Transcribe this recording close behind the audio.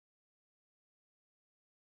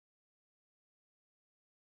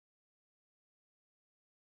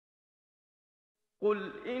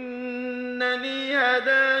قل إنني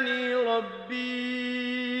هداني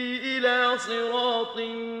ربي إلى صراط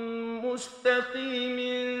مستقيم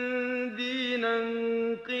دينا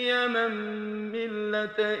قيما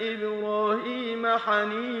ملة إبراهيم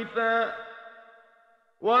حنيفا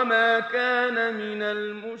وما كان من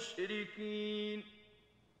المشركين.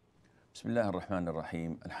 بسم الله الرحمن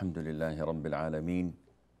الرحيم. الحمد لله رب العالمين،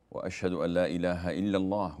 وأشهد أن لا إله إلا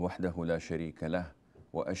الله وحده لا شريك له،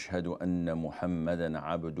 وأشهد أن محمدا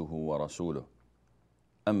عبده ورسوله.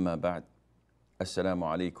 أما بعد. Assalamu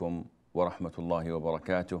alaikum wa rahmatullahi wa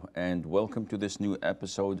barakatuh, and welcome to this new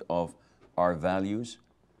episode of Our Values.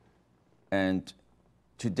 And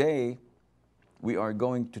today we are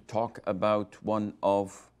going to talk about one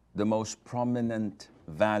of the most prominent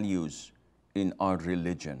values in our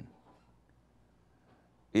religion.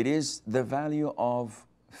 It is the value of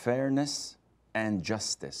fairness and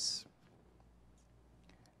justice.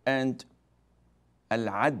 And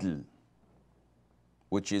al-adl,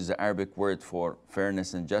 which is the Arabic word for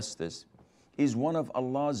fairness and justice, is one of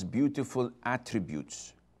Allah's beautiful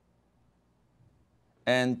attributes.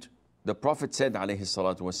 And the Prophet said, alayhi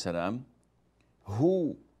salatu wasalam,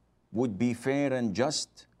 who would be fair and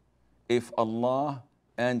just if Allah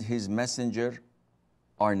and His Messenger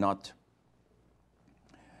are not?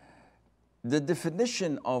 The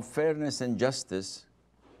definition of fairness and justice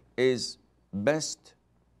is best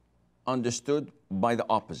understood by the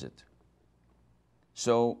opposite.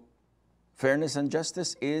 So, fairness and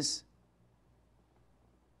justice is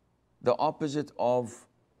the opposite of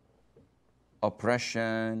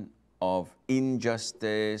oppression, of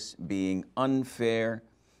injustice, being unfair.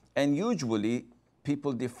 And usually,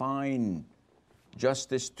 people define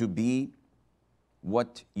justice to be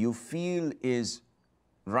what you feel is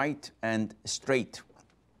right and straight.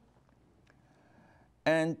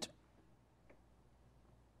 And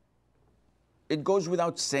it goes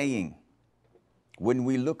without saying, when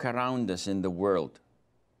we look around us in the world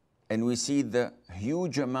and we see the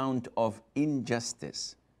huge amount of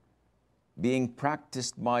injustice being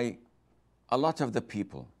practiced by a lot of the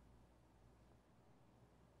people,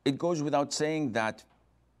 it goes without saying that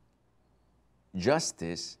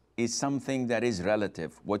justice is something that is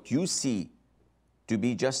relative. What you see to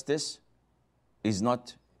be justice is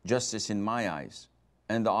not justice in my eyes,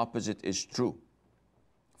 and the opposite is true.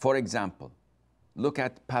 For example, look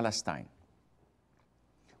at Palestine.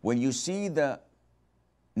 When you see the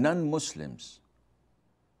non-Muslims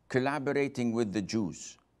collaborating with the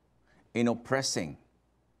Jews in oppressing,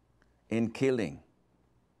 in killing,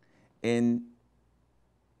 in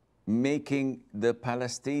making the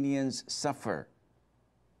Palestinians suffer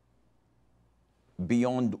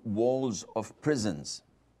beyond walls of prisons,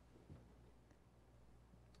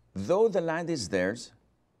 though the land is theirs,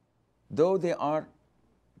 though they are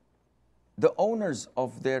the owners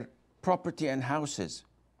of their property and houses,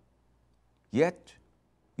 yet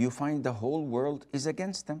you find the whole world is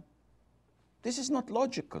against them. This is not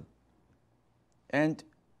logical. And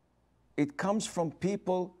it comes from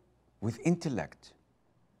people with intellect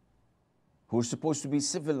who are supposed to be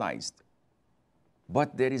civilized.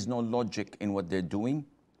 But there is no logic in what they're doing,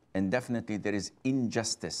 and definitely there is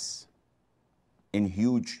injustice in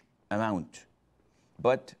huge amount.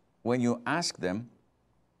 But when you ask them,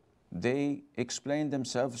 they explain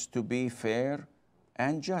themselves to be fair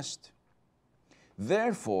and just.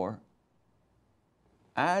 Therefore,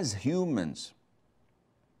 as humans,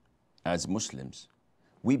 as Muslims,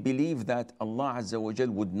 we believe that Allah Azza wa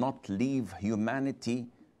Jal would not leave humanity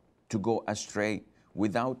to go astray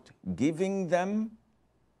without giving them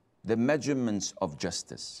the measurements of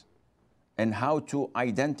justice and how to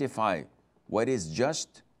identify what is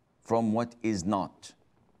just from what is not.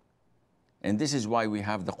 And this is why we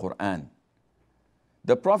have the Quran.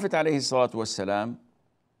 The Prophet ﷺ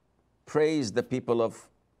praised the people of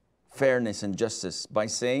fairness and justice by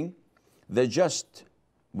saying, the just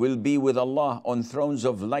will be with Allah on thrones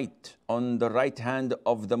of light, on the right hand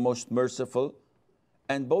of the most merciful,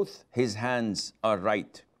 and both His hands are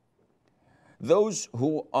right. Those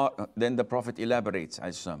who are, then the Prophet elaborates,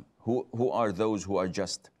 who are those who are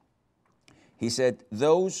just? He said,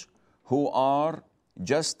 those who are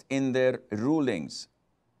just in their rulings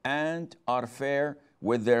and are fair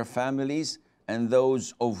with their families and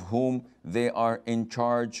those of whom they are in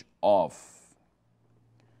charge of.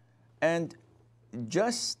 And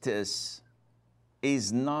justice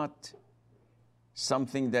is not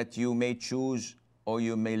something that you may choose or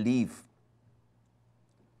you may leave.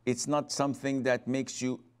 It's not something that makes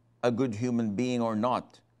you a good human being or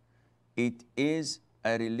not. It is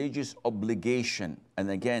a religious obligation. And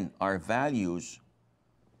again, our values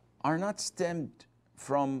are not stemmed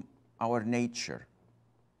from our nature.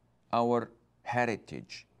 our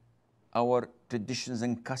heritage, our traditions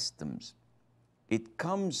and customs. It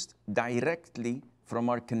comes directly from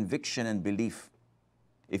our conviction and belief.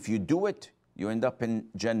 If you do it, you end up in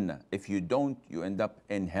Jannah. If you don't, you end up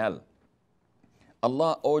in hell.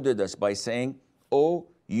 Allah ordered us by saying, "O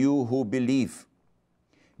you who believe,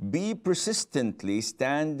 be persistently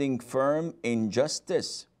standing firm in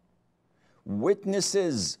justice,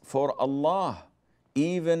 witnesses for Allah,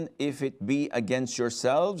 even if it be against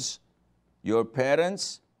yourselves, your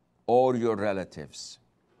parents, or your relatives."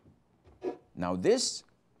 Now this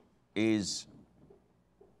is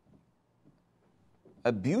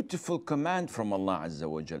a beautiful command from Allah Azza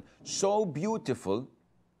wa Jal. So beautiful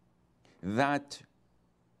that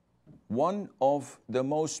one of the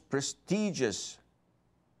most prestigious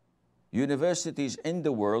universities in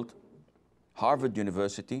the world, Harvard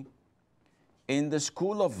University, in the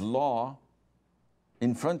School of Law,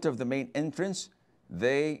 in front of the main entrance,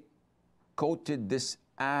 they quoted this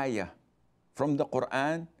ayah from the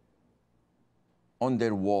Quran on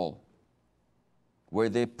their wall, where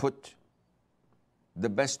they put the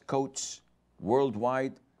best quotes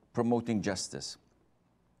worldwide promoting justice.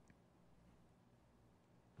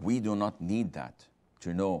 We do not need that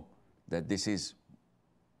to know that this is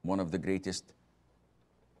one of the greatest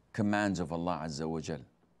commands of Allah Azza wa Jal.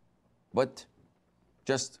 But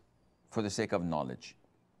just for the sake of knowledge,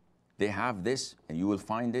 they have this, and you will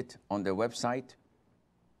find it on their website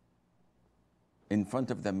in front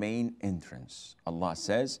of the main entrance. Allah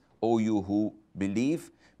says, "O you who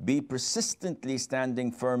believe, be persistently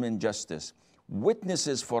standing firm in justice,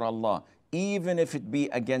 witnesses for Allah, even if it be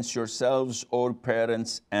against yourselves or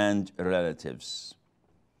parents and relatives."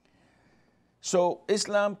 So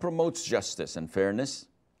Islam promotes justice and fairness,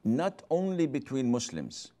 not only between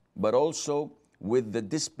Muslims, but also with the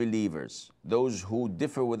disbelievers, those who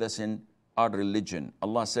differ with us in our religion.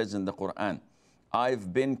 Allah says in the Quran,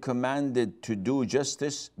 "I've been commanded to do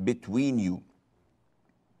justice between you."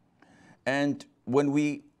 And when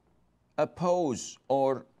we oppose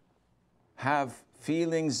or have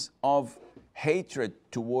feelings of hatred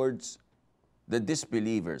towards the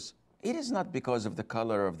disbelievers, it is not because of the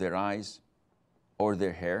color of their eyes or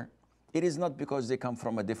their hair. It is not because they come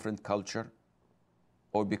from a different culture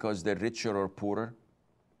or because they're richer or poorer.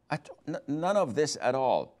 None of this at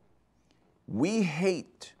all. We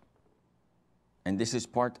hate, and this is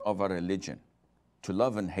part of our religion, to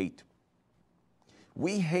love and hate.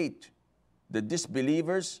 We hate the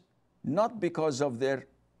disbelievers not because of their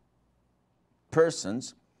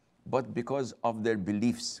persons, but because of their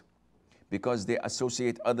beliefs, because they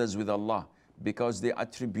associate others with Allah, because they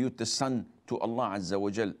attribute the Son to Allah Azza wa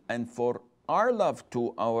Jal. And for our love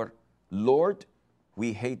to our Lord,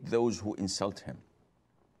 we hate those who insult Him.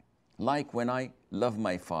 Like when I love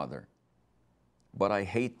my father, but I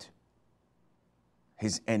hate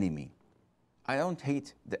his enemy. I don't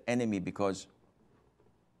hate the enemy because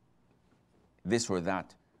this or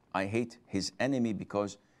that. I hate his enemy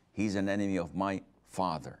because he's an enemy of my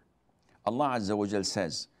father. Allah Azza wa Jal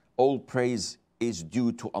says, "All praise is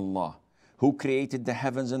due to Allah, who created the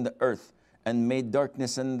heavens and the earth and made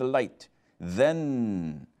darkness and the light.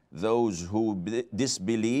 Then those who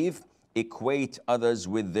disbelieve equate others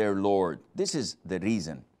with their Lord." This is the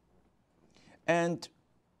reason. And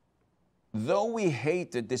though we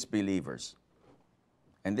hate the disbelievers,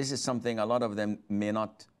 and this is something a lot of them may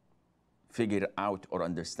not figure out or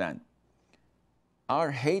understand,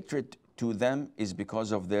 our hatred to them is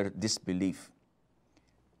because of their disbelief.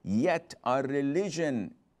 Yet our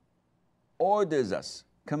religion orders us,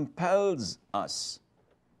 compels us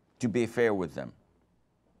to be fair with them.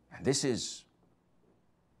 And this is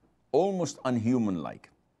almost unhuman-like,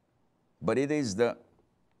 but it is the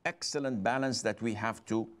excellent balance that we have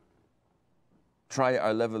to try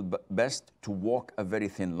our level best to walk a very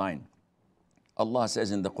thin line. Allah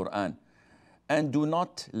says in the Quran, "And do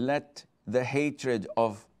not let the hatred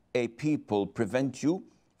of a people prevent you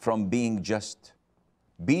from being just.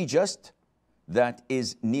 Be just, that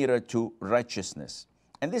is nearer to righteousness."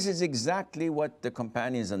 And this is exactly what the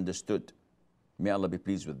companions understood. May Allah be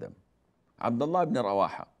pleased with them. Abdullah ibn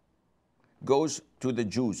Rawaha goes to the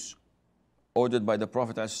Jews, ordered by the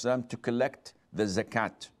Prophet ﷺ to collect the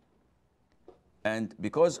zakat. And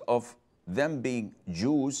because of them being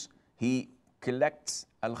Jews, he collects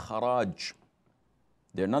al-kharaj.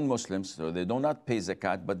 They're non-Muslims, so they do not pay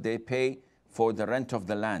zakat, but they pay for the rent of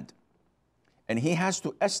the land. And he has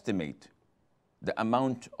to estimate the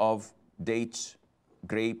amount of dates,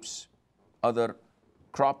 grapes, other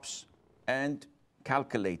crops, and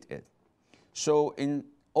calculate it. So in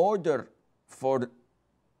order for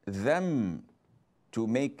them to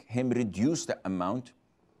make him reduce the amount,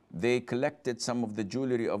 they collected some of the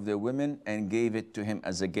jewelry of the women and gave it to him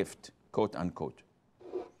as a gift, quote unquote.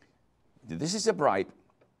 This is a bribe.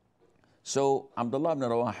 So Abdullah ibn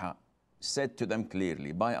Rawaha said to them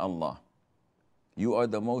clearly, by Allah, you are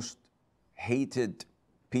the most hated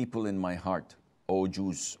people in my heart, O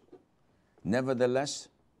Jews. Nevertheless,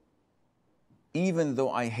 even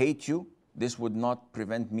though I hate you, this would not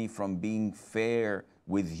prevent me from being fair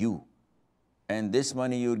with you. And this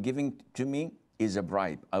money you're giving to me is a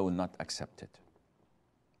bribe. I will not accept it.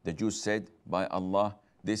 The Jews said, by Allah,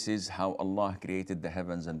 this is how Allah created the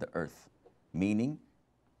heavens and the earth, meaning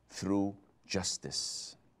through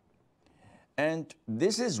justice. And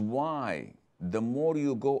this is why the more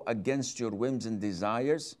you go against your whims and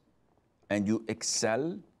desires and you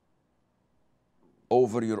excel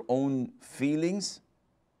over your own feelings,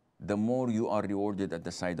 the more you are rewarded at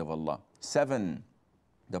the side of Allah. 7,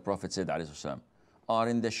 the Prophet said, ﷺ, are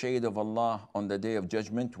in the shade of Allah on the day of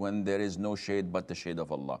judgment when there is no shade but the shade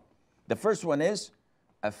of Allah. The first one is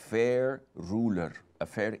a fair ruler, a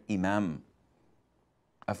fair imam,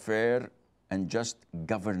 a fair and just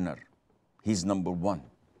governor. He's number one.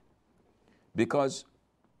 Because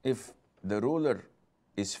if the ruler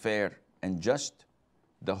is fair and just,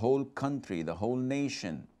 the whole country, the whole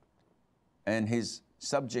nation, and his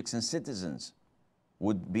subjects and citizens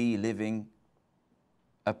would be living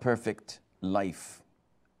a perfect life.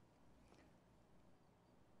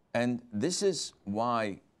 And this is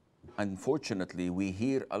why, unfortunately, we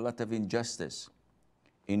hear a lot of injustice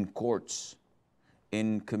in courts,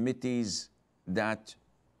 in committees that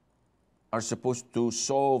are supposed to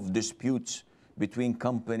solve disputes between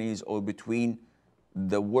companies or between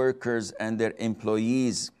the workers and their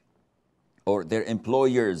employees or their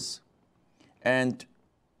employers. And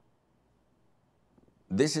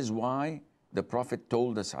this is why the Prophet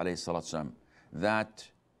told us, ﷺ, that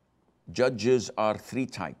judges are 3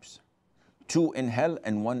 types, 2 in hell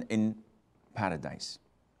and 1 in paradise.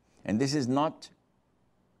 And this is not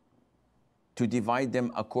to divide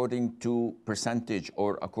them according to percentage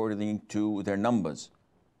or according to their numbers,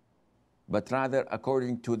 but rather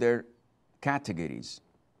according to their categories.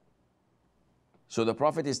 So the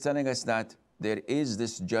Prophet is telling us that there is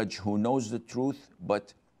this judge who knows the truth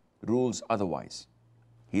but rules otherwise.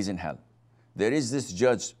 He's in hell. There is this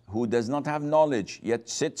judge who does not have knowledge yet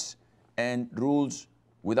sits and rules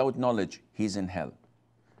without knowledge. He's in hell.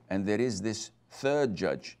 And there is this third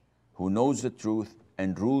judge who knows the truth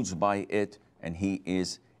and rules by it, and he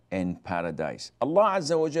is in paradise. Allah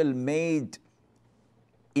Azza wa Jal made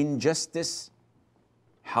injustice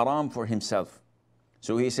haram for himself.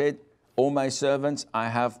 So he said, O my servants, I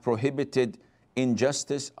have prohibited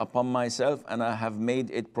injustice upon myself and I have made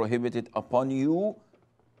it prohibited upon you.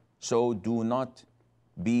 So do not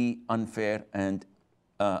be unfair and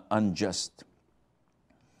unjust.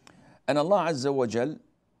 And Allah Azza wa Jal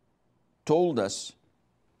told us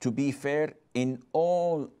to be fair in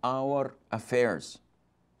all our affairs.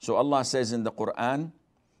 So Allah says in the Quran,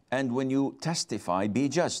 and when you testify, be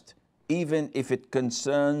just, even if it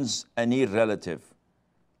concerns a near relative.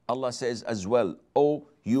 Allah says as well, O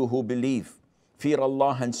you who believe, fear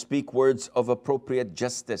Allah and speak words of appropriate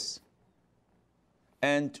justice.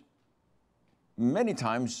 And many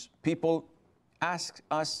times people ask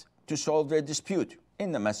us to solve their dispute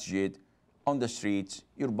in the masjid, on the streets,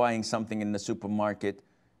 you're buying something in the supermarket,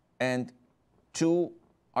 and 2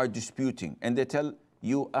 are disputing, and they tell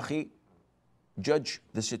you, Akhi, judge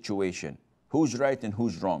the situation. Who's right and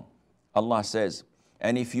who's wrong? Allah says,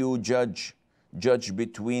 and if you judge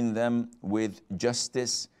between them with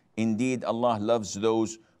justice. Indeed, Allah loves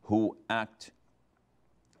those who act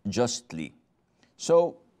justly.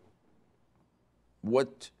 So,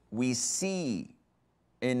 what we see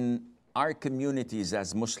in our communities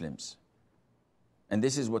as Muslims, and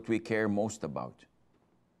this is what we care most about,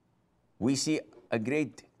 we see a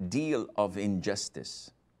great deal of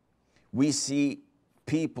injustice. We see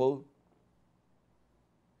people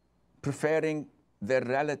preferring their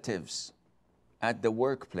relatives at the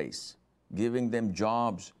workplace, giving them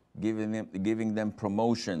jobs, giving them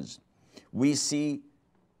promotions. We see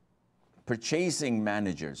purchasing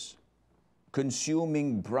managers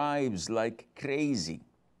consuming bribes like crazy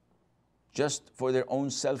just for their own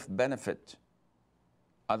self-benefit.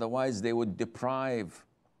 Otherwise, they would deprive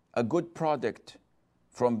a good product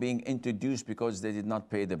from being introduced because they did not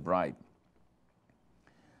pay the bribe.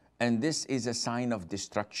 And this is a sign of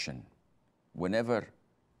destruction. Whenever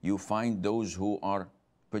you find those who are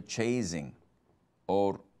purchasing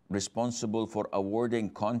or responsible for awarding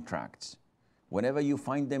contracts, whenever you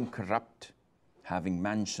find them corrupt, having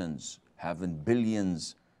mansions, having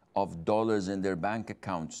billions of dollars in their bank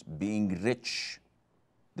accounts, being rich,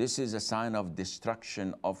 this is a sign of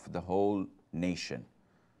destruction of the whole nation.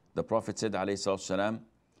 The Prophet said, alayhi salatu wasalam,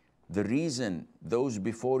 the reason those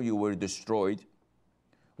before you were destroyed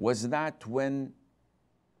was that when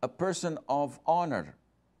a person of honor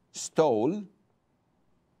stole,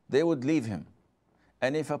 they would leave him.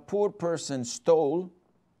 And if a poor person stole,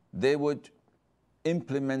 they would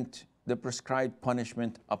implement the prescribed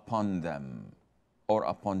punishment upon them or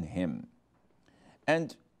upon him.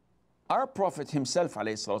 And our Prophet himself,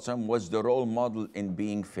 alayhi salatu wasalam, was the role model in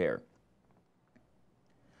being fair.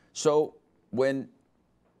 So when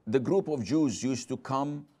the group of Jews used to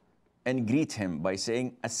come and greet him by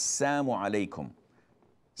saying, Assalamu alaikum.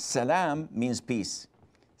 Salam means peace.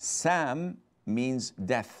 Sam means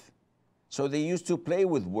death. So they used to play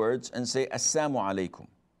with words and say, Assalamu alaikum.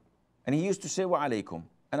 And he used to say, Wa alaikum,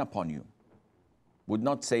 and upon you. Would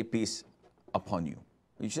not say peace upon you.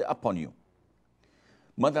 He said, upon you.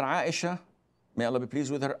 Mother Aisha, may Allah be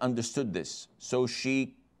pleased with her, understood this. So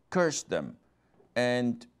she cursed them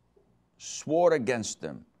and swore against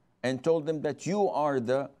them and told them that you are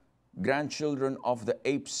the grandchildren of the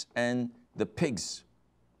apes and the pigs.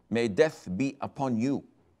 May death be upon you.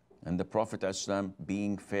 And the Prophet ﷺ,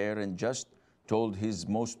 being fair and just, told his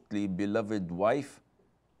mostly beloved wife,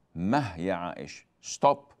 Mah ya Aish,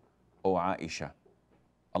 stop, O Aisha.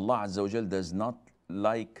 Allah Azza wa Jal does not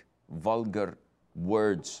like vulgar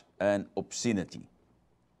words and obscenity.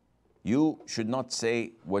 You should not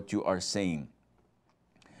say what you are saying.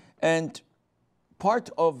 And part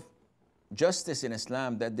of justice in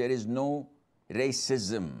Islam, that there is no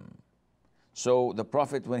racism. So the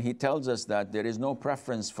Prophet, when he tells us that there is no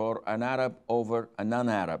preference for an Arab over a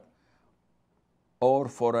non-Arab, or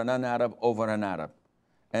for a non-Arab over an Arab,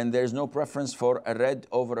 and there's no preference for a red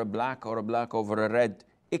over a black or a black over a red,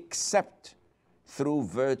 except through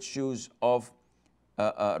virtues of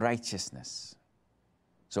righteousness.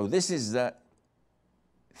 So this is the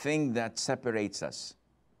thing that separates us,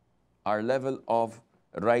 our level of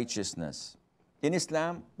righteousness. In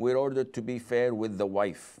Islam, we're ordered to be fair with the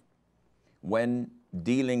wife when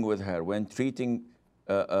dealing with her, when treating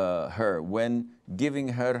her, when giving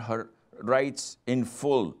her her rights in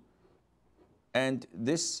full. And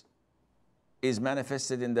this is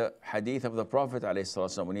manifested in the hadith of the Prophet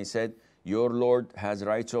ﷺ, when he said, your Lord has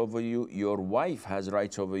rights over you, your wife has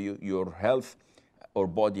rights over you, your health or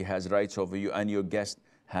body has rights over you, and your guest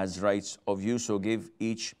has rights of you, so give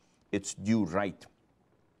each its due right.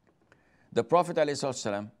 The Prophet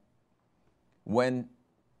ﷺ, when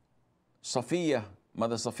Safiya,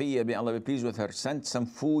 Mother Safiya, may Allah be pleased with her, sent some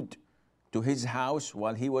food to his house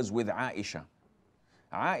while he was with Aisha.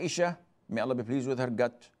 Aisha, may Allah be pleased with her,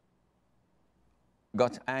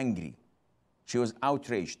 got angry. She was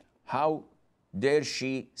outraged. How dare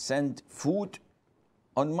she send food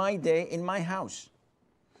on my day in my house?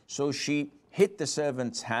 So she hit the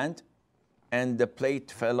servant's hand, and the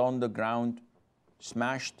plate fell on the ground,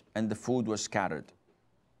 smashed, and the food was scattered.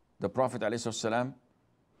 The Prophet ﷺ,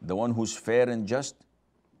 the one who's fair and just,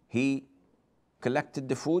 he collected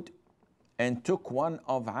the food and took one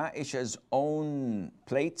of Aisha's own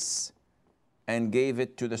plates and gave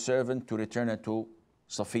it to the servant to return it to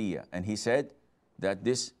Safiya. And he said that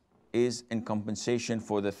this is in compensation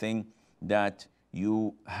for the thing that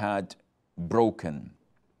you had broken.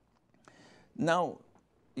 Now,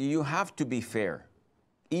 you have to be fair,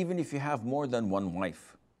 even if you have more than one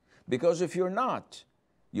wife. Because if you're not,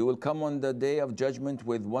 you will come on the day of judgment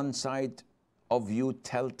with one side of you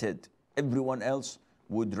tilted. Everyone else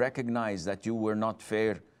would recognize that you were not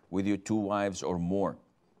fair with your two wives or more.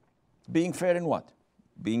 Being fair in what?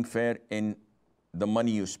 Being fair in the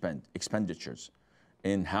money you spend, expenditures,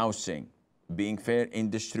 in housing, being fair in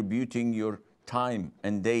distributing your time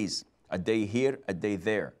and days, a day here, a day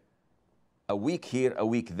there, a week here, a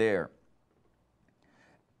week there.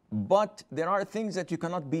 But there are things that you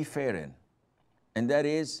cannot be fair in, and that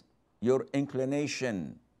is your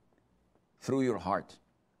inclination through your heart.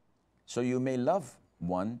 So you may love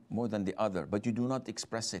one more than the other, but you do not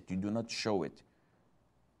express it, you do not show it.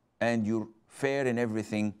 And you're fair in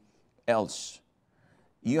everything else.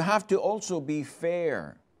 You have to also be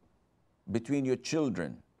fair between your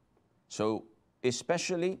children. So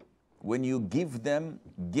especially when you give them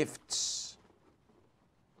gifts.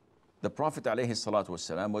 The Prophet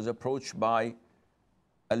ﷺ was approached by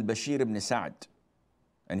Al-Bashir ibn Sa'd,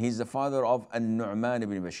 and he's the father of Al-Nu'man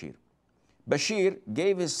ibn Bashir. Bashir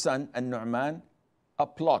gave his son Al-Nu'man a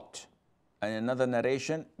plot, and another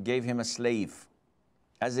narration gave him a slave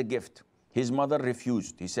as a gift. His mother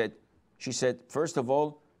refused. She said, first of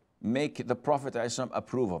all, make the Prophet ﷺ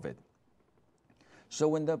approve of it. So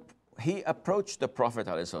when the he approached the Prophet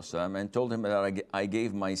ﷺ and told him that I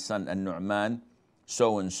gave my son An-Nu'man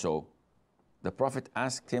so and so. The Prophet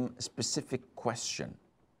asked him a specific question.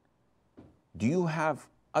 Do you have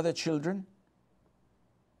other children?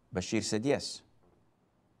 Bashir said yes.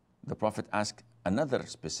 The Prophet asked another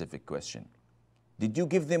specific question. Did you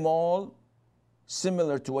give them all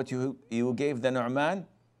similar to what you gave the Nu'man?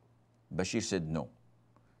 Bashir said no.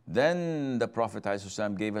 Then the Prophet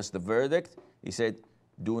ﷺ gave us the verdict. He said,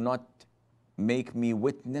 do not make me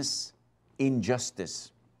witness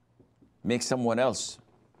injustice. Make someone else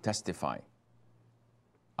testify.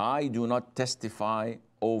 I do not testify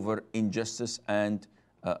over injustice and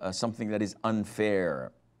something that is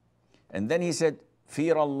unfair. And then he said,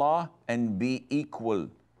 fear Allah and be equal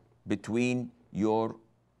between your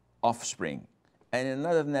offspring. And in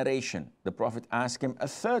another narration, the Prophet asked him a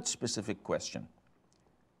third specific question.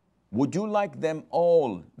 Would you like them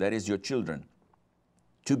all, that is your children,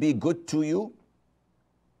 to be good to you?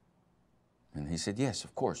 And he said, yes,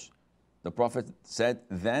 of course. The Prophet said,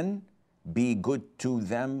 then be good to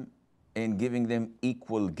them in giving them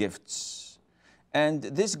equal gifts. And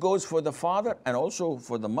this goes for the father and also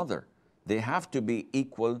for the mother. They have to be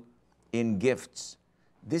equal in gifts.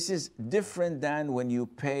 This is different than when you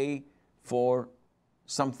pay for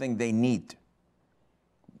something they need,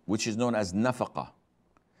 which is known as nafaqah.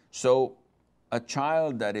 So a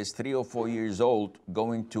child that is 3 or 4 years old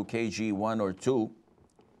going to KG 1 or 2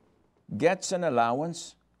 gets an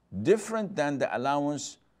allowance different than the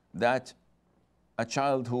allowance that a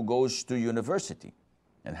child who goes to university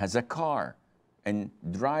and has a car and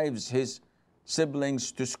drives his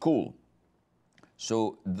siblings to school.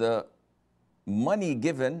 So the money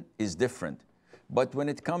given is different. But when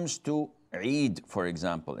it comes to Eid, for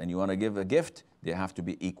example, and you want to give a gift, they have to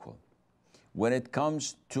be equal. When it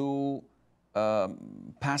comes to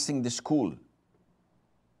passing the school,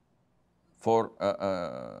 for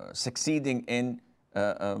succeeding in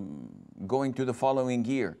going to the following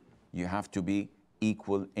year, you have to be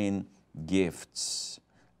equal in gifts.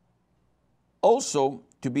 Also,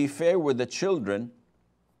 to be fair with the children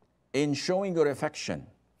in showing your affection.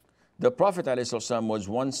 The Prophet ﷺ was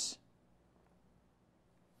once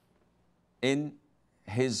in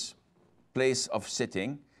his place of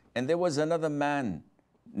sitting, and there was another man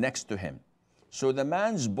next to him. So the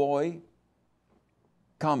man's boy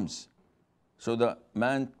comes. So the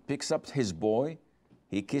man picks up his boy,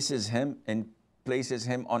 he kisses him and places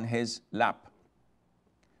him on his lap.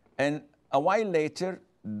 And a while later,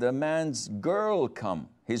 the man's girl comes,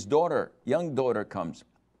 his daughter, young daughter comes.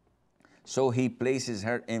 So he places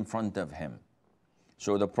her in front of him.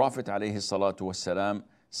 So the Prophet ﷺ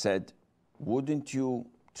said, wouldn't you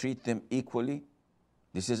treat them equally?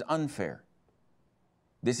 This is unfair.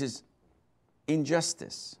 This is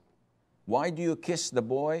injustice. Why do you kiss the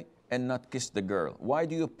boy and not kiss the girl? Why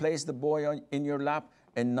do you place the boy in your lap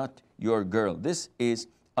and not your girl? This is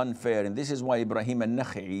unfair. And this is why Ibrahim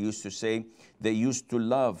al-Nakha'i used to say, they used to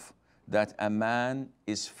love that a man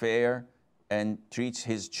is fair and treats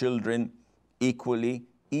his children equally,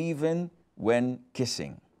 even when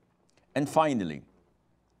kissing. And finally,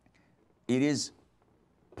 it is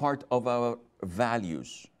part of our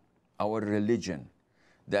values, our religion,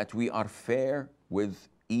 that we are fair with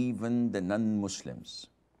even the non-Muslims.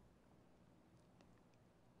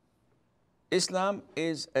 Islam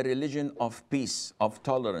is a religion of peace, of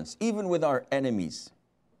tolerance, even with our enemies.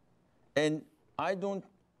 And I do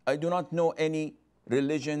not know any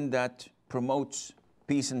religion that promotes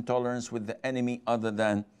peace and tolerance with the enemy other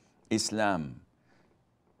than Islam.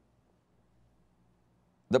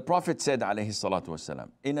 The Prophet said, alayhi salatu wasalam,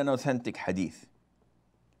 in an authentic hadith,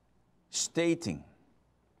 stating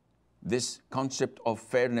this concept of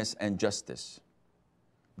fairness and justice,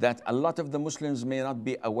 that a lot of the Muslims may not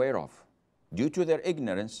be aware of, due to their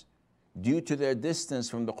ignorance, due to their distance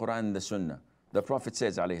from the Quran and the Sunnah. The Prophet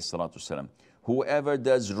says, alayhi salatu wasalam, whoever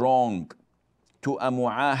does wrong to a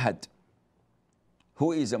mu'ahad.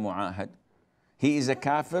 Who is a mu'ahad? He is a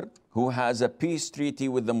kafir who has a peace treaty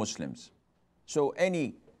with the Muslims. So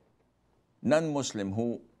any non-Muslim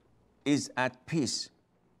who is at peace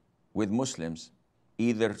with Muslims,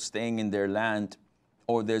 either staying in their land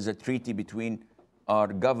or there's a treaty between our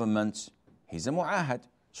governments, he's a mu'ahad.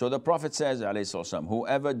 So the Prophet says, alayhi salatu wasalam,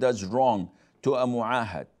 whoever does wrong to a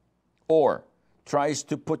mu'ahad or tries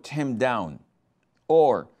to put him down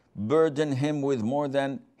or burden him with more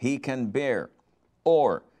than he can bear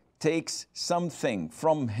or takes something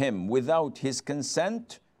from him without his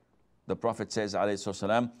consent, the Prophet says, alayhi salatu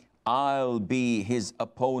wasalam, I'll be his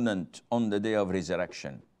opponent on the day of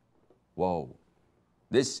resurrection. Whoa,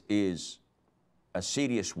 this is a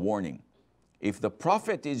serious warning. If the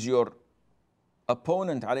Prophet is your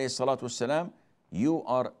opponent, alayhi salatu wasalam, you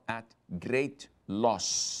are at great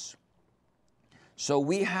loss. So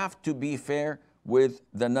we have to be fair with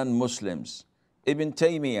the non-Muslims. Ibn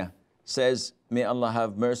Taymiyyah says, may Allah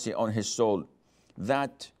have mercy on his soul,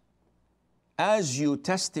 that as you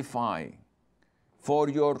testify for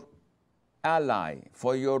your ally,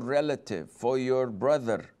 for your relative, for your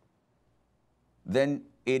brother, then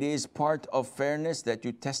it is part of fairness that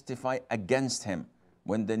you testify against him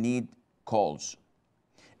when the need calls.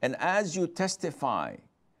 And as you testify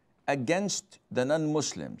against the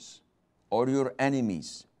non-Muslims or your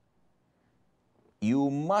enemies,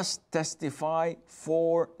 you must testify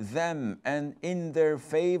for them and in their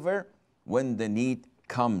favor when the need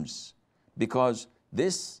comes, because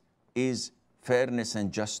this is fairness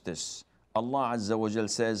and justice. Allah Azza wa Jal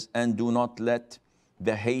says, and do not let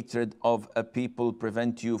the hatred of a people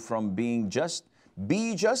prevent you from being just.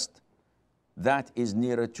 Be just, that is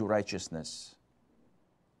nearer to righteousness.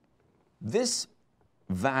 This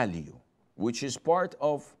value, which is part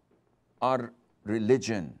of our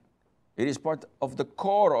religion, it is part of the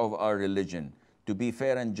core of our religion, to be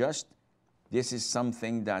fair and just. This is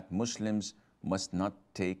something that Muslims must not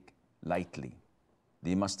take lightly.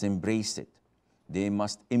 They must embrace it. They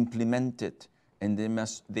must implement it, and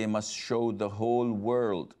they must show the whole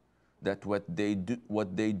world that what they do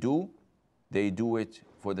it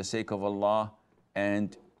for the sake of Allah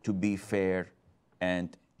and to be fair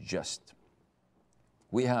and just.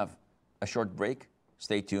 We have a short break.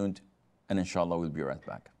 Stay tuned, and inshallah we'll be right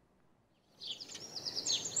back.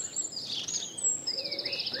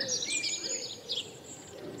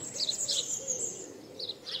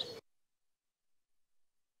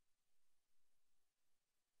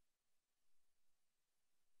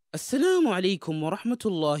 Assalamu alaikum wa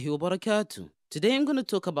rahmatullahi wa barakatuh. Today I'm going to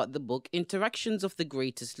talk about the book Interactions of the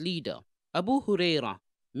Greatest Leader. Abu Hurairah,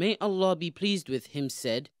 may Allah be pleased with him,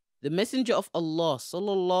 said, the Messenger of Allah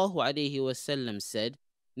sallallahu alaihi wasallam said,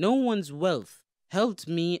 no one's wealth helped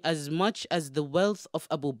me as much as the wealth of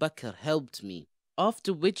Abu Bakr helped me.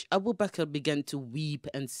 After which Abu Bakr began to weep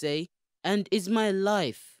and say, and is my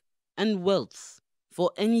life and wealth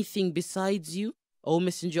for anything besides you, O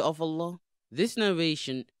Messenger of Allah? This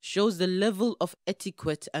narration shows the level of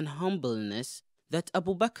etiquette and humbleness that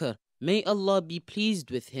Abu Bakr, may Allah be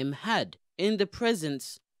pleased with him, had in the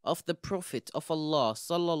presence of the Prophet of Allah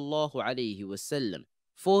sallallahu alaihi wasallam.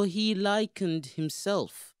 For he likened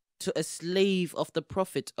himself to a slave of the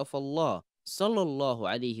Prophet of Allah sallallahu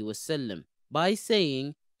alaihi wasallam by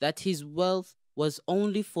saying that his wealth was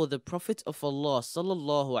only for the Prophet of Allah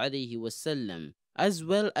sallallahu alaihi wasallam, as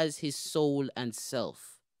well as his soul and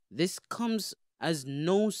self. This comes as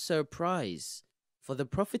no surprise, for the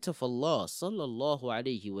Prophet of Allah sallallahu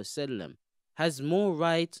alaihi wasallam has more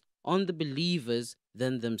right on the believers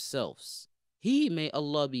than themselves. He, may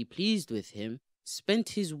Allah be pleased with him, spent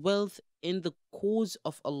his wealth in the cause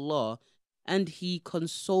of Allah, and he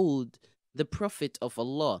consoled the Prophet of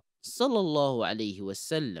Allah sallallahu alaihi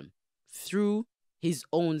wasallam through his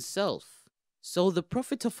own self. So the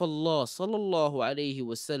Prophet of Allah sallallahu alaihi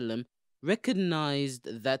wasallam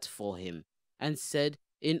recognized that for him and said,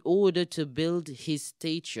 in order to build his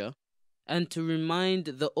stature and to remind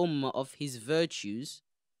the ummah of his virtues,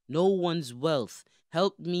 no one's wealth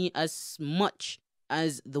helped me as much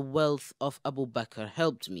as the wealth of Abu Bakr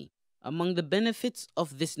helped me. Among the benefits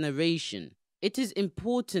of this narration, it is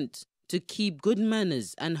important to keep good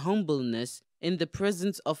manners and humbleness in the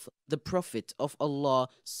presence of the Prophet of Allah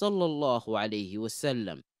sallallahu alaihi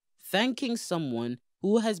wasallam. Thanking someone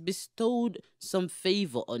who has bestowed some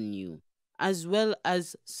favor on you, as well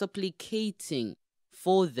as supplicating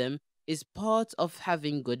for them, is part of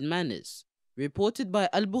having good manners. Reported by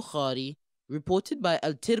Al-Bukhari, reported by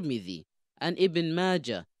Al-Tirmidhi, and Ibn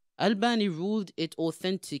Majah. Albani ruled it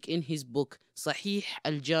authentic in his book Sahih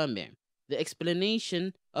Al-Jami', the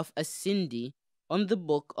explanation of As-Sindi on the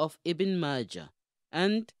book of Ibn Majah,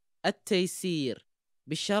 and At-Taysir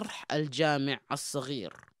Bisharh Al-Jami' As-Saghir.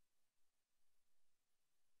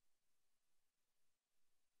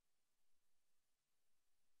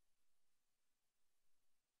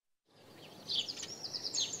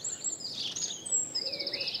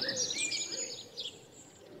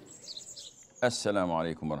 Assalamu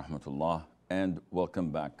alaikum wa rahmatullah, and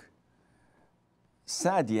welcome back.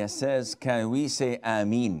 Sadia says, can we say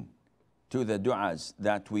Ameen to the du'as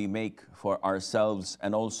that we make for ourselves,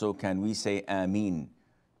 and also can we say Ameen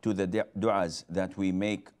to the du'as that we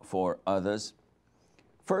make for others?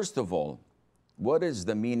 First of all, what is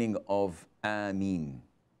the meaning of Ameen?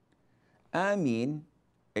 Ameen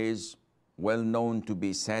is well known to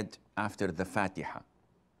be said after the Fatiha.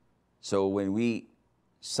 So when we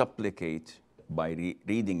supplicate by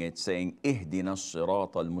reading it, saying, Ihdina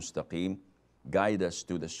as-sirat al-mustaqim, guide us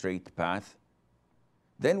to the straight path,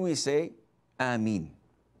 then we say, Ameen.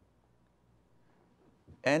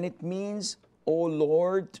 And it means, O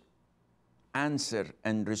Lord, answer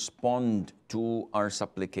and respond to our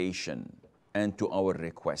supplication and to our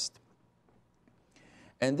request.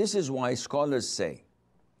 And this is why scholars say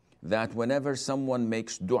that whenever someone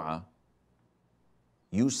makes dua,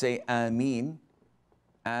 you say Ameen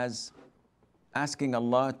as asking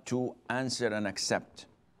Allah to answer and accept.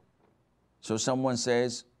 So someone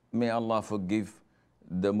says, may Allah forgive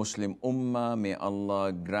the Muslim Ummah, may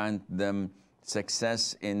Allah grant them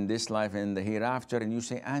success in this life and the hereafter, and you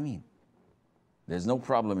say Ameen. There's no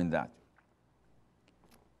problem in that.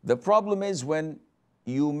 The problem is when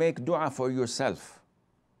you make dua for yourself.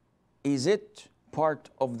 Is it part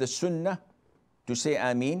of the sunnah to say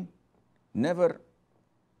Ameen? Never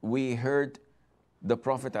we heard the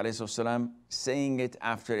Prophet ﷺ saying it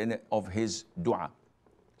after of his dua.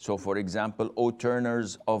 So for example, O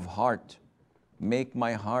turners of heart, make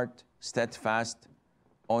my heart steadfast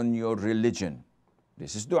on your religion.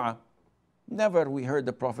 This is dua. Never we heard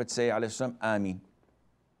the Prophet say ﷺ, Ameen.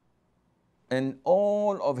 In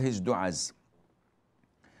all of his du'as,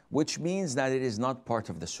 which means that it is not part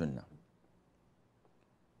of the sunnah.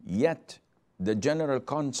 Yet, the general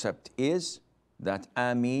concept is that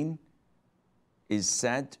Ameen is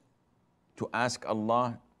said to ask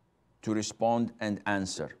Allah to respond and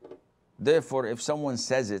answer. Therefore, if someone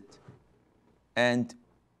says it and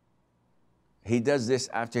he does this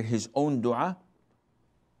after his own dua,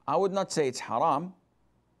 I would not say it's haram,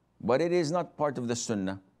 but it is not part of the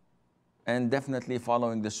sunnah. And definitely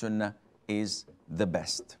following the sunnah is the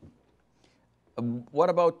best. What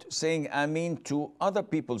about saying Ameen to other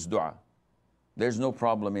people's dua? There's no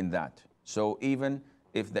problem in that. So even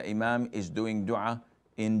if the Imam is doing dua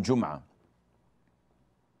in Jum'ah,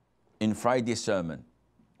 in Friday sermon,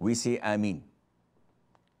 we say Ameen.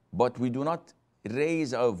 But we do not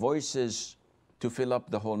raise our voices to fill up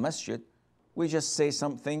the whole masjid. We just say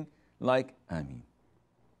something like Ameen,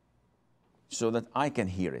 so that I can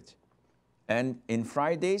hear it. And in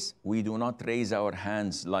Fridays, we do not raise our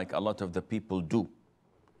hands like a lot of the people do.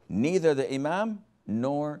 Neither the Imam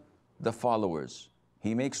nor the followers.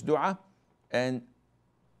 He makes dua, and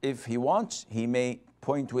if he wants, he may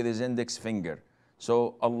point with his index finger.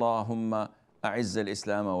 So, Allahumma a'izz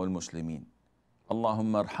al-Islam wal-Muslimin.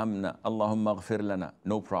 Allahumma arhamna, Allahumma aghfir lana.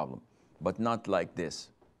 No problem. But not like this.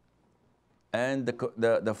 And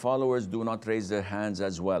the followers do not raise their hands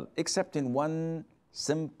as well, except in one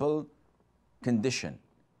simple condition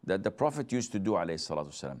that the Prophet used to do, alayhi salatu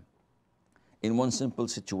wasalam, in one simple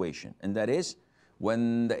situation, and that is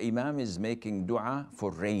when the Imam is making dua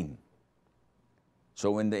for rain.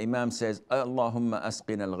 So when the Imam says, Allahumma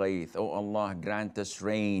asqina al-ghayth, oh Allah, grant us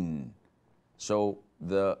rain. So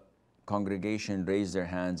the congregation raise their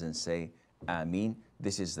hands and say, Ameen.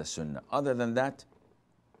 This is the sunnah. Other than that,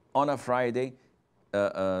 on a Friday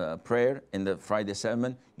prayer, in the Friday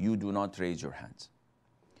sermon, you do not raise your hands.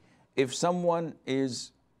 If someone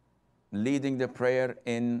is leading the prayer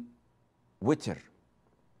in witr,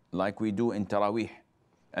 like we do in Taraweeh,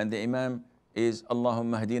 and the Imam is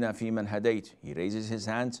Allahumma hadina fi man hadayt, he raises his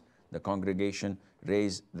hands, the congregation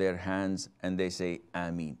raise their hands and they say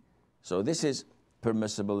Ameen. So this is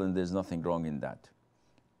permissible and there's nothing wrong in that.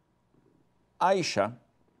 Aisha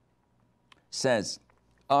says,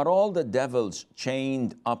 are all the devils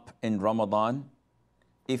chained up in Ramadan?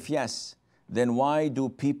 If yes, then why do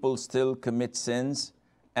people still commit sins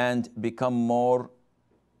and become more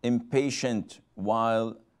impatient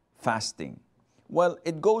while fasting? Well,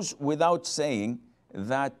 it goes without saying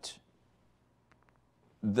that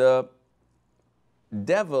the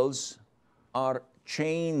devils are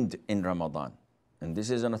chained in Ramadan. And this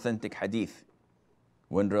is an authentic hadith.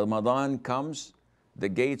 When Ramadan comes, the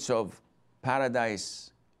gates of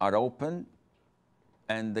paradise are open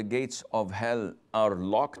and the gates of hell are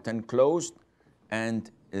locked and closed,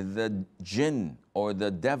 and the jinn or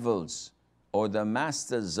the devils or the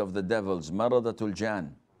masters of the devils, maradatul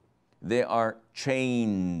jan, they are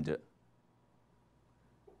chained.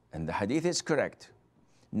 And the hadith is correct.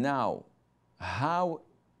 Now, how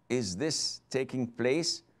is this taking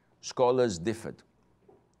place? Scholars differed.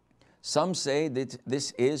 Some say that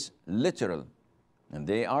this is literal, and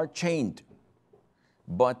they are chained.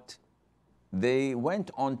 But they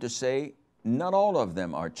went on to say, not all of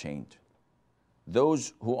them are chained.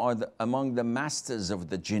 Those who are among the masters of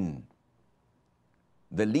the jinn,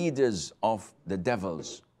 the leaders of the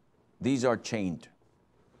devils, these are chained.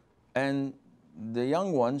 And the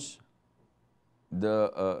young ones,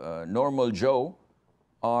 the normal Joe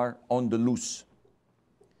are on the loose.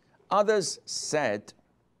 Others said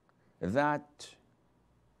that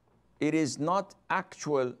it is not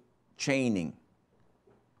actual chaining,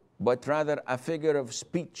 but rather a figure of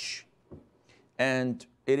speech. And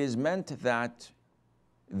it is meant that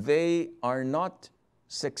they are not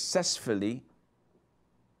successfully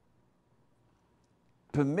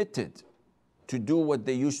permitted to do what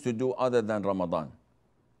they used to do other than Ramadan.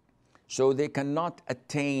 So they cannot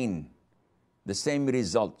attain the same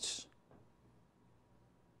results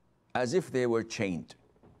as if they were chained.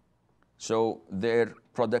 So their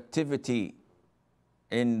productivity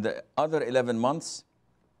in the other 11 months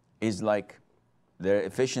is like, their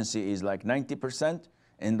efficiency is like 90%.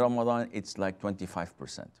 In Ramadan, it's like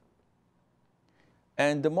 25%.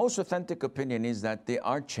 And the most authentic opinion is that they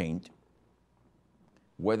are chained.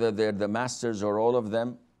 Whether they're the masters or all of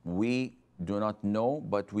them, we do not know,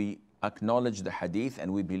 but we acknowledge the hadith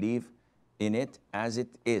and we believe in it as it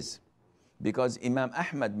is. Because Imam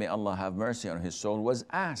Ahmad, may Allah have mercy on his soul, was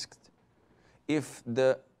asked, if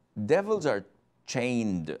the devils are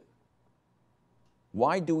chained,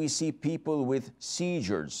 why do we see people with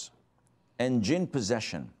seizures and jinn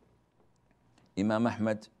possession? Imam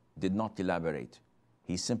Ahmad did not elaborate.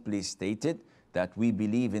 He simply stated that we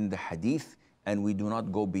believe in the hadith and we do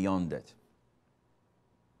not go beyond it.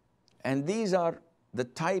 And these are the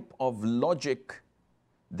type of logic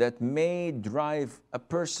that may drive a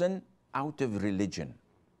person out of religion.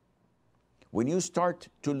 When you start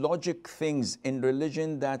to logic things in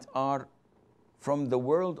religion that are from the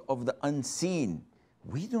world of the unseen,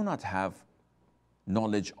 we do not have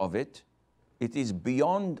knowledge of it. It is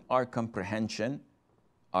beyond our comprehension,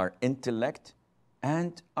 our intellect,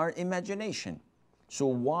 and our imagination. So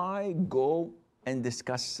why go and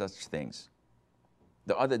discuss such things?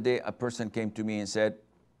 The other day, a person came to me and said,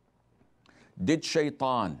 did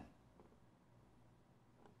Shaitan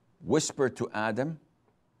whisper to Adam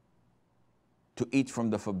to eat from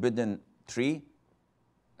the forbidden tree?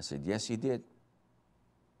 I said, yes, he did.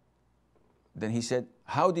 Then he said,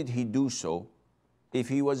 how did he do so if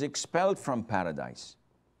he was expelled from paradise?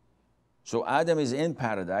 So Adam is in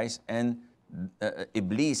paradise and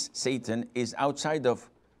Iblis, Satan, is outside of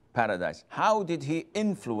paradise. How did he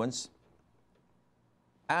influence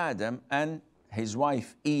Adam and his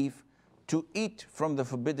wife Eve to eat from the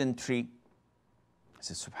forbidden tree? I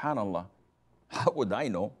said, subhanallah, how would I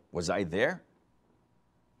know? Was I there?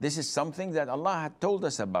 This is something that Allah had told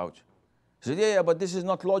us about. He said, yeah, but this is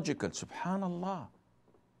not logical. Subhanallah.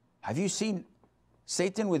 Have you seen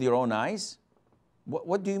Satan with your own eyes?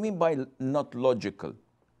 What do you mean by not logical?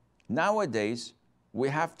 Nowadays, we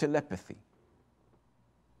have telepathy,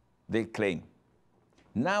 they claim.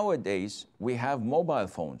 Nowadays, we have mobile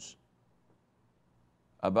phones.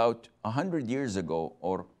 About 100 years ago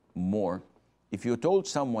or more, if you told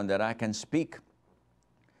someone that I can speak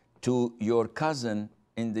to your cousin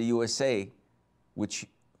in the USA, which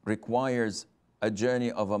requires a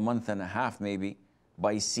journey of a month and a half maybe,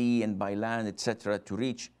 by sea and by land, etc., to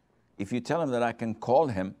reach, if you tell him that I can call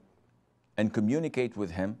him and communicate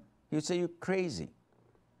with him, he'd say, you're crazy.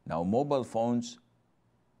 Now, mobile phones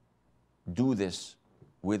do this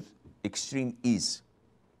with extreme ease.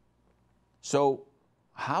 So,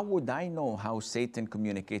 how would I know how Satan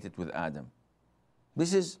communicated with Adam?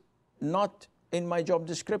 This is not in my job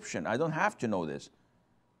description. I don't have to know this.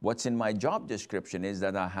 What's in my job description is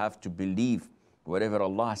that I have to believe whatever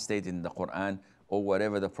Allah stated in the Quran or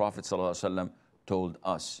whatever the Prophet ﷺ told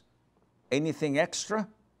us. Anything extra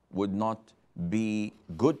would not be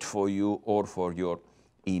good for you or for your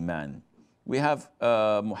iman. We have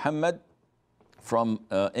Muhammad from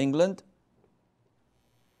England.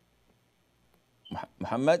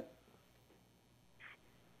 Muhammad.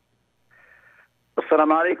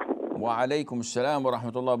 Assalamu alaikum. Wa alaikum assalam wa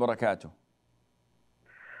rahmatullahi wa barakatuh.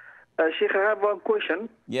 Sheikh, I have one question.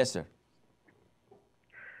 Yes, sir.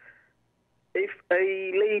 If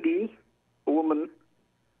a lady, a woman,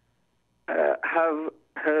 have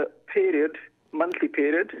her period, monthly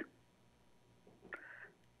period,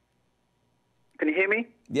 can you hear me?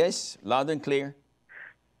 Yes, loud and clear.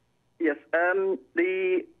 Yes,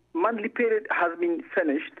 the monthly period has been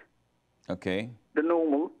finished. Okay. The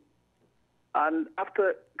normal. And after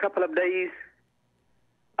a couple of days,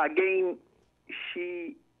 again,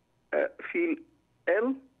 she feel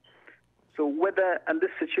ill. So whether in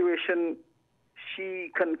this situation,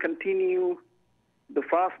 she can continue the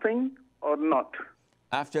fasting or not.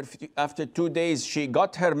 After 2 days, she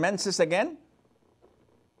got her menses again?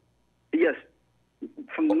 Yes.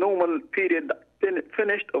 From the normal period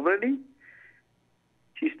finished already.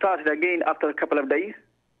 She started again after a couple of days.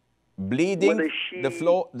 Bleeding, whether she...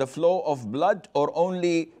 the flow of blood, or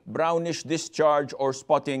only brownish discharge or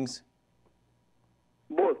spottings?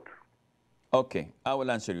 Both. Okay, I will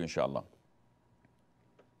answer you, inshallah.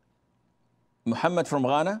 Muhammad from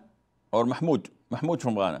Ghana, or Mahmoud? Mahmoud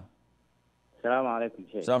from Ghana. Assalamu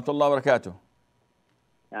alaikum, Sheikh. Assalamualaikum wa barakatuh.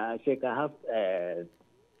 Sheikh, I have a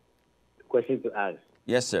question to ask.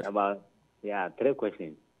 Yes, sir. About, 3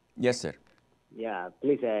 questions. Yes, sir. Yeah,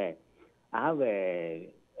 please, I have a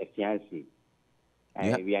fiancé.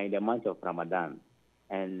 We are in the month of Ramadan,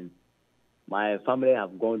 and my family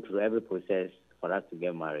have gone through every process for us to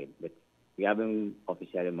get married, but we haven't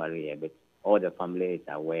officially married yet, but all the families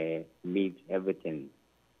are aware, meet, everything.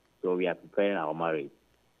 So we are preparing our marriage.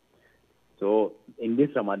 So in this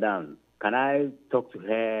Ramadan, can I talk to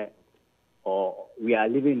her, or we are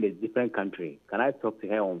living in a different country? Can I talk to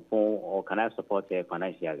her on phone, or can I support her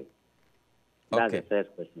financially? That's the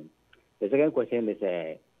first question. The second question is,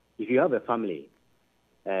 if you have a family,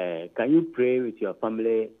 can you pray with your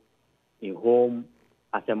family in home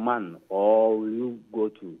as a man, or will you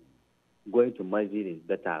going to masjid is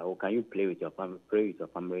better, or can you pray with your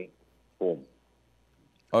family home?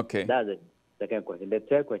 Okay. That's the second question. The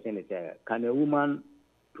third question is, can a woman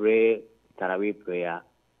pray Taraweeh prayer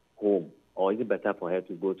home, or is it better for her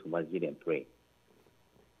to go to masjid and pray?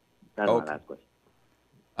 That's my last question.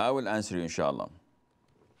 I will answer you, inshallah.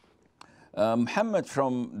 Muhammad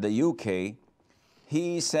from the UK,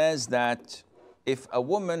 he says that if a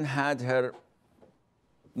woman had her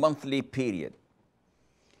monthly period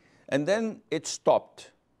and then it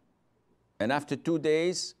stopped, and after 2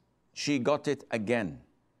 days she got it again,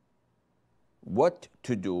 what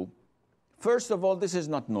to do? First of all, this is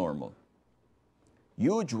not normal.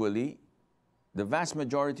 Usually, the vast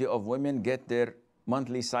majority of women get their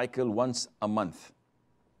monthly cycle once a month.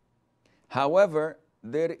 However,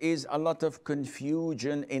 there is a lot of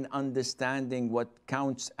confusion in understanding what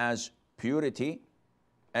counts as purity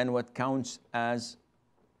and what counts as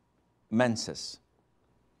menses.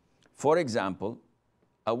 For example,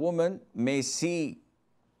 a woman may see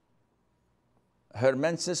her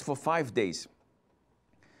menses for 5 days,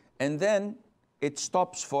 and then it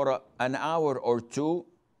stops for an hour or 2.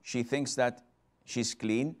 She thinks that she's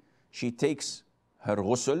clean. She takes her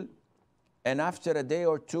ghusl, and after a day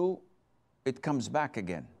or 2, it comes back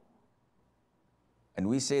again. And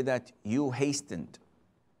we say that you hastened.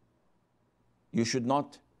 You should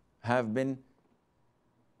not have been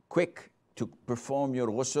quick to perform your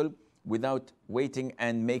ghusl without waiting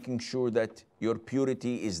and making sure that your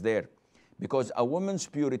purity is there. Because a woman's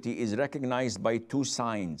purity is recognized by 2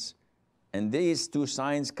 signs. And these 2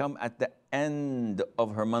 signs come at the end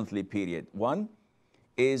of her monthly period. One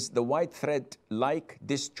is the white thread-like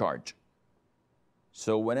discharge.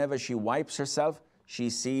 So whenever she wipes herself, she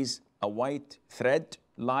sees a white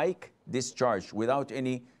thread-like discharge without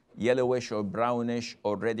any yellowish or brownish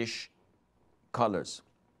or reddish colors.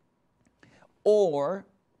 Or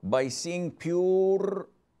by seeing pure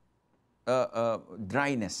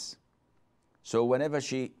dryness. So whenever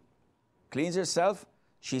she cleans herself,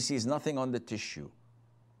 she sees nothing on the tissue,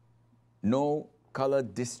 no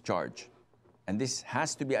colored discharge. And this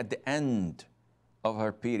has to be at the end of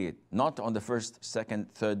her period, not on the 1st, 2nd,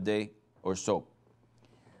 3rd day or so.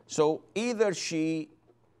 So either she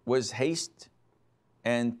was haste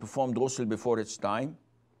and performed ghusl before its time,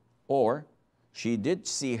 or she did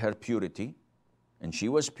see her purity and she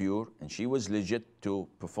was pure and she was legit to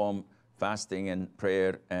perform fasting and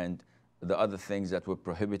prayer and the other things that were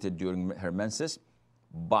prohibited during her menses.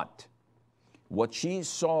 But what she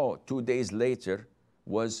saw 2 days later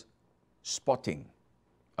was spotting,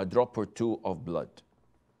 a drop or 2 of blood,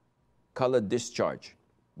 colored discharge,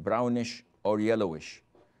 brownish or yellowish.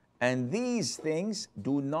 And these things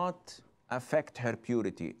do not affect her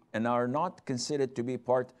purity and are not considered to be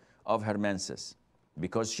part of her menses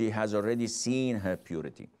because she has already seen her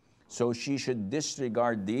purity. So she should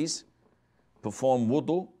disregard these, perform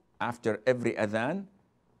wudu after every adhan,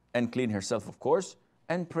 and clean herself, of course,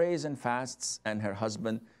 and prays and fasts, and her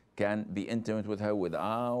husband can be intimate with her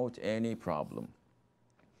without any problem.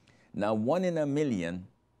 Now, 1 in a million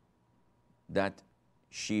that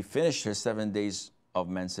she finished her 7 days of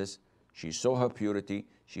menses, she saw her purity,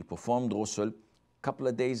 she performed ghusl. Couple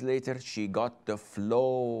of days later, she got the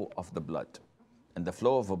flow of the blood. And the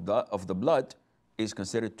flow of the blood is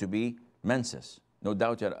considered to be menses, no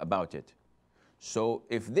doubt about it. So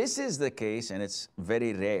if this is the case, and it's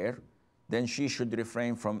very rare, then she should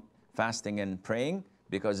refrain from fasting and praying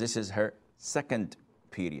because this is her 2nd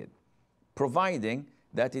period, providing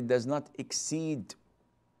that it does not exceed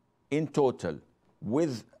in total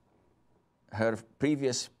with her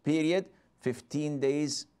previous period 15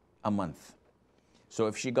 days a month. So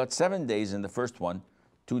if she got 7 days in the first one,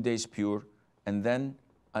 2 days pure, and then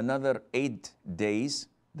another 8 days,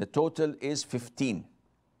 the total is 15.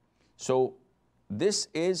 So this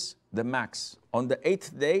is the max. On the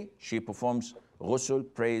 8th day, she performs ghusl,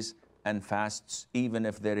 prays, and fasts, even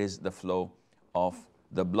if there is the flow of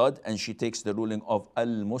the blood, and she takes the ruling of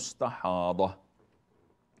al-mustahada,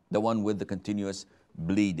 the one with the continuous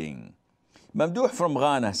bleeding. Mamduh from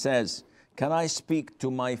Ghana says, can I speak to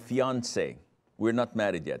my fiancé? We're not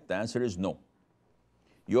married yet. The answer is no.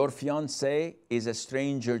 Your fiancé is a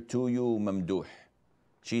stranger to you, Mamduh.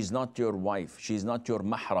 She's not your wife. She's not your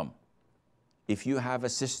mahram. If you have a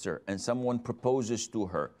sister and someone proposes to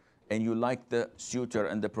her and you like the suitor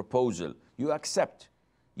and the proposal, you accept.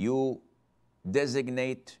 You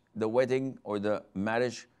designate the wedding or the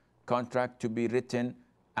marriage contract to be written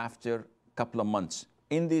after a couple of months.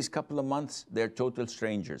 In these couple of months, they're total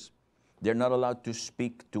strangers. They're not allowed to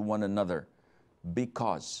speak to one another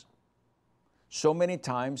because so many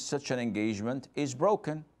times such an engagement is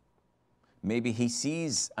broken. Maybe he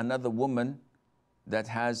sees another woman that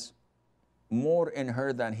has more in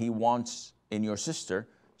her than he wants in your sister,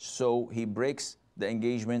 so he breaks the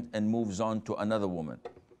engagement and moves on to another woman.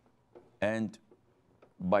 And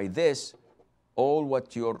by this, all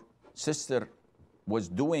what your sister was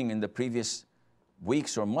doing in the previous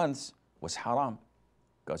weeks or months was haram,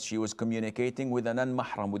 because she was communicating with an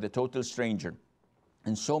unmahram, with a total stranger.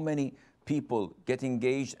 And so many people get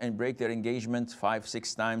engaged and break their engagements 5,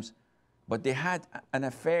 6 times, but they had an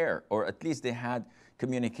affair, or at least they had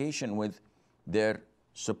communication with their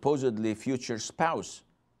supposedly future spouse,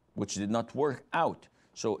 which did not work out.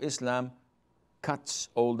 So Islam cuts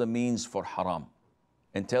all the means for haram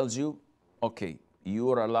and tells you, okay,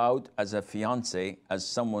 you are allowed as a fiancé, as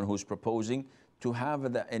someone who's proposing, to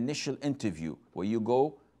have the initial interview where you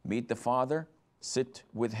go meet the father, sit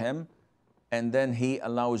with him, and then he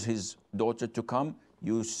allows his daughter to come.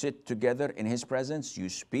 You sit together in his presence, you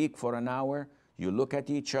speak for an hour, you look at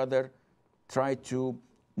each other, try to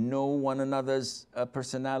know one another's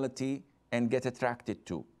personality and get attracted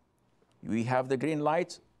to. We have the green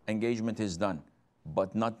light, engagement is done,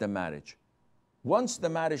 but not the marriage. Once the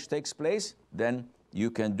marriage takes place, then you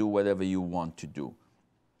can do whatever you want to do.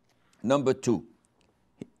 Number 2,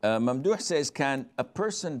 Mamduh says, can a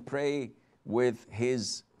person pray with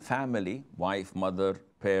his family, wife, mother,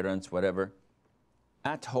 parents, whatever,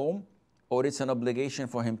 at home, or it's an obligation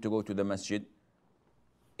for him to go to the masjid?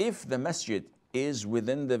 If the masjid is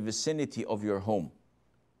within the vicinity of your home,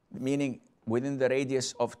 meaning within the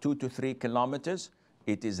radius of 2 to 3 kilometers,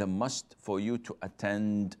 it is a must for you to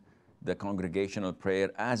attend the congregational prayer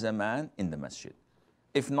as a man in the masjid.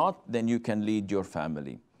 If not, then you can lead your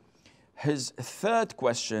family. His third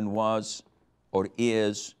question was, or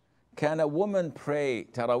is, can a woman pray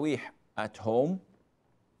Taraweeh at home?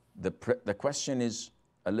 The question is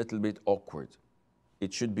a little bit awkward.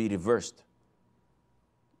 It should be reversed.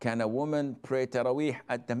 Can a woman pray Taraweeh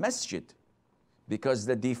at the masjid? Because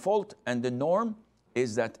the default and the norm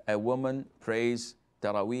is that a woman prays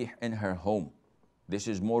Taraweeh in her home. This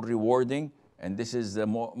is more rewarding, and this is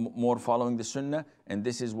more following the sunnah, and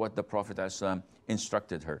this is what the Prophet ﷺ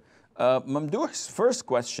instructed her. Mamduh's first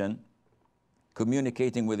question,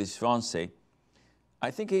 communicating with his fiancée, I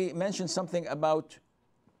think he mentioned something about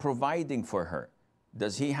providing for her.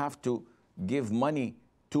 Does he have to give money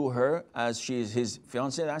to her as she is his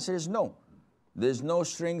fiancée? The answer is no. There's no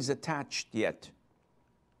strings attached yet.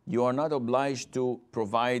 You are not obliged to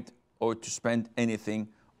provide or to spend anything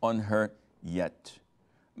on her yet.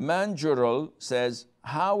 Manjurul says,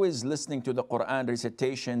 how is listening to the Quran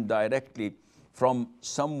recitation directly from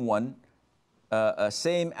someone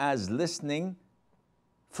same as listening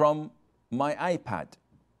from my iPad?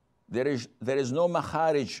 There is no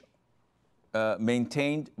makharij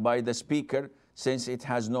maintained by the speaker, since it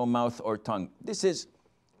has no mouth or tongue. This is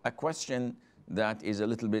a question that is a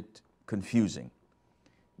little bit confusing.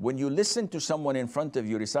 When you listen to someone in front of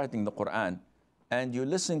you reciting the Quran, and you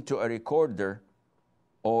listen to a recorder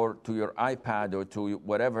or to your iPad or to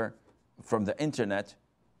whatever from the internet,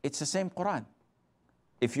 it's the same Quran.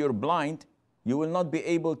 If you're blind, you will not be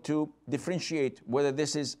able to differentiate whether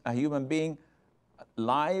this is a human being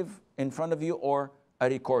live in front of you or a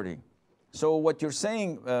recording. So what you're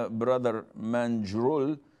saying, Brother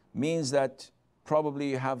Manjurul, means that probably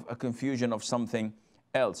you have a confusion of something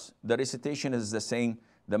else. The recitation is the same.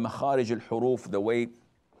 The makharij al-huruf, the way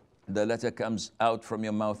the letter comes out from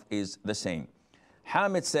your mouth, is the same.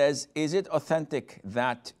 Hamid says, is it authentic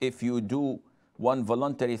that if you do one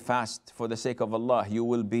voluntary fast for the sake of Allah, you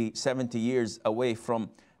will be 70 years away from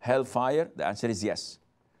hellfire? The answer is yes.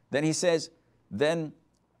 Then he says, then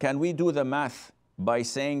can we do the math by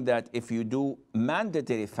saying that if you do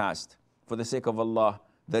mandatory fast for the sake of Allah,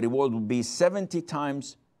 the reward will be 70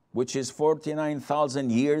 times, which is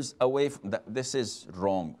 49,000 years away from that? This is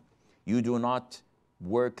wrong. You do not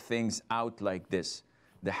work things out like this.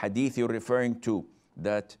 The hadith you're referring to,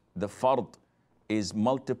 that the fard is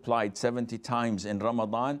multiplied 70 times in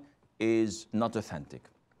Ramadan, is not authentic.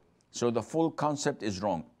 So the full concept is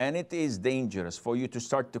wrong. And it is dangerous for you to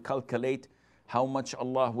start to calculate how much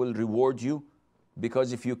Allah will reward you,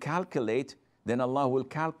 because if you calculate, then Allah will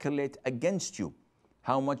calculate against you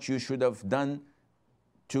how much you should have done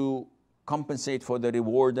to compensate for the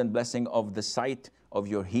reward and blessing of the sight, of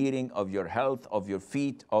your hearing, of your health, of your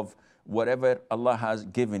feet, of whatever Allah has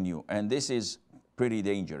given you. And this is pretty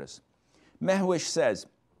dangerous. Mehwish says,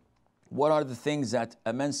 what are the things that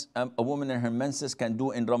a woman in her menses can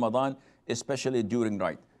do in Ramadan, especially during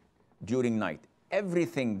night?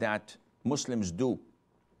 Everything that Muslims do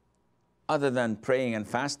other than praying and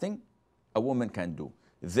fasting, a woman can do.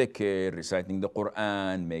 Dhikr, reciting the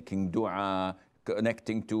Quran, making dua,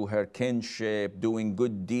 connecting to her kinship, doing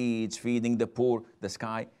good deeds, feeding the poor. The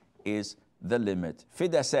sky is the limit.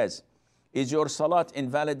 Fida says, is your salat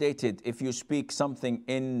invalidated if you speak something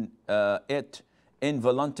in it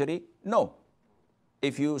involuntary? No.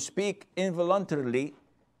 If you speak involuntarily,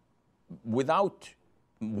 without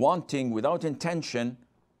wanting, without intention,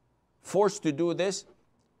 forced to do this,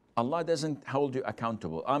 Allah doesn't hold you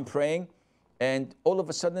accountable. I'm praying, and all of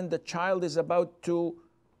a sudden the child is about to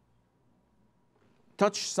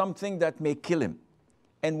touch something that may kill him.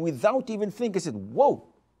 And without even thinking, I said, whoa,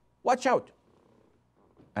 watch out.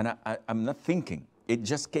 And I'm not thinking. It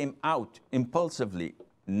just came out impulsively,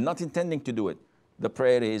 not intending to do it. The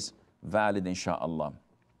prayer is valid, inshallah.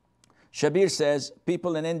 Shabir says,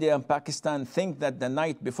 people in India and Pakistan think that the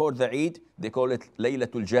night before the Eid, they call it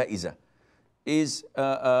Laylatul Jaiza, is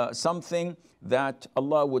something that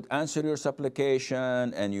Allah would answer your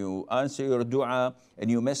supplication and you answer your dua,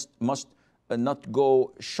 and you must not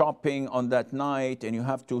go shopping on that night, and you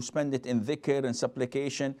have to spend it in dhikr and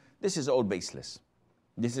supplication. This is all baseless.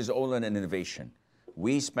 This is all an innovation.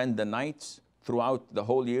 We spend the nights throughout the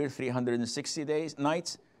whole year, 360 days,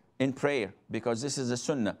 nights, in prayer, because this is a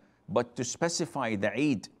sunnah. But to specify the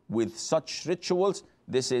Eid with such rituals,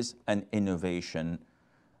 this is an innovation.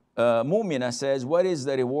 Mumina says, what is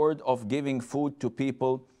the reward of giving food to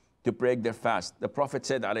people to break their fast? The Prophet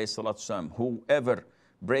said, alayhi salatu wasalam, whoever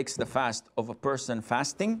breaks the fast of a person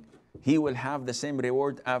fasting, he will have the same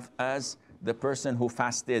reward as the person who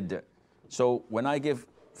fasted. So when I give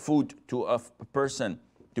food to a person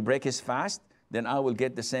to break his fast, then I will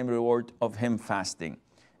get the same reward of him fasting.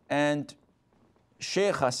 And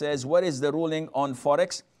Sheikha says, what is the ruling on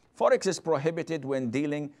Forex? Forex is prohibited when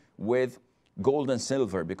dealing with gold and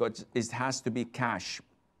silver, because it has to be cash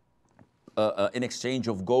in exchange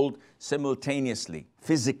of gold simultaneously,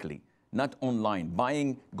 physically, not online.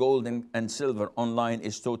 Buying gold and silver online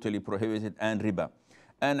is totally prohibited, and riba.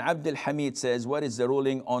 And Abdul Hamid says, what is the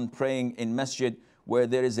ruling on praying in masjid where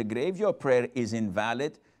there is a grave? Your prayer is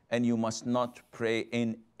invalid, and you must not pray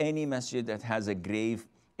in any masjid that has a grave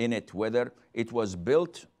in it, whether it was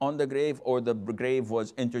built on the grave or the grave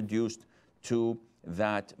was introduced to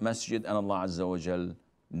that masjid, and Allah Azza wa Jal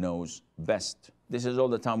knows best. This is all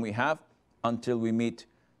the time we have. Until we meet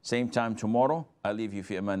same time tomorrow, I leave you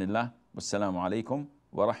fi amanillah. Wassalamu alaikum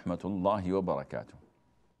wa rahmatullahi wa barakatuh.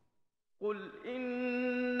 قل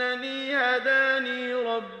إنني هداني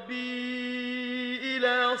ربي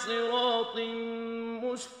إلى صراط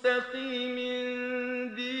مستقيم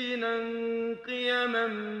دينا قيما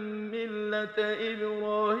ملة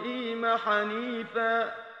إبراهيم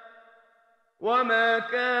حنيفا وما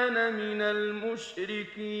كان من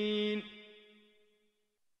المشركين